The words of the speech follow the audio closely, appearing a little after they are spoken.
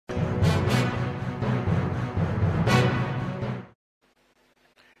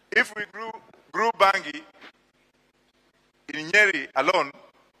If we grew bhang in Nyeri alone,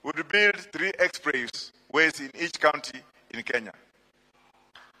 we would build 3 expressways in each county in Kenya.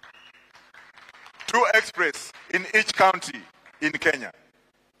 2 express in each county in Kenya.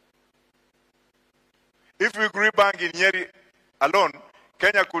 If we grew bhang in Nyeri alone,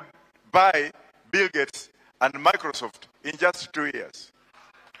 Kenya could buy Bill Gates and Microsoft in just 2 years.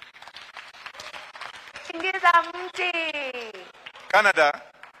 Canada,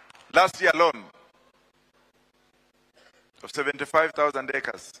 last year alone, of 75,000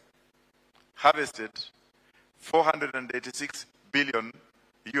 acres, harvested $486 billion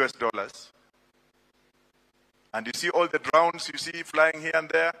US dollars. And you see all the drones you see flying here and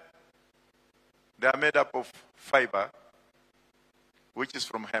there, they are made up of fiber, which is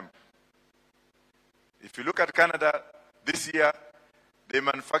from hemp. If you look at Canada, this year, they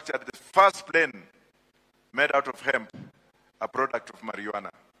manufactured the first plane made out of hemp, a product of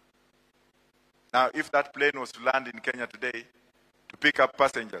marijuana. Now, if that plane was to land in Kenya today to pick up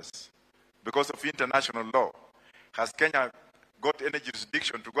passengers, because of international law, has Kenya got any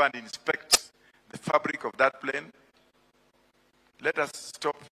jurisdiction to go and inspect the fabric of that plane? Let us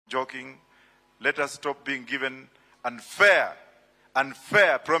stop joking. Let us stop being given unfair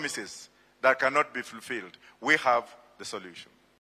promises that cannot be fulfilled. We have the solution.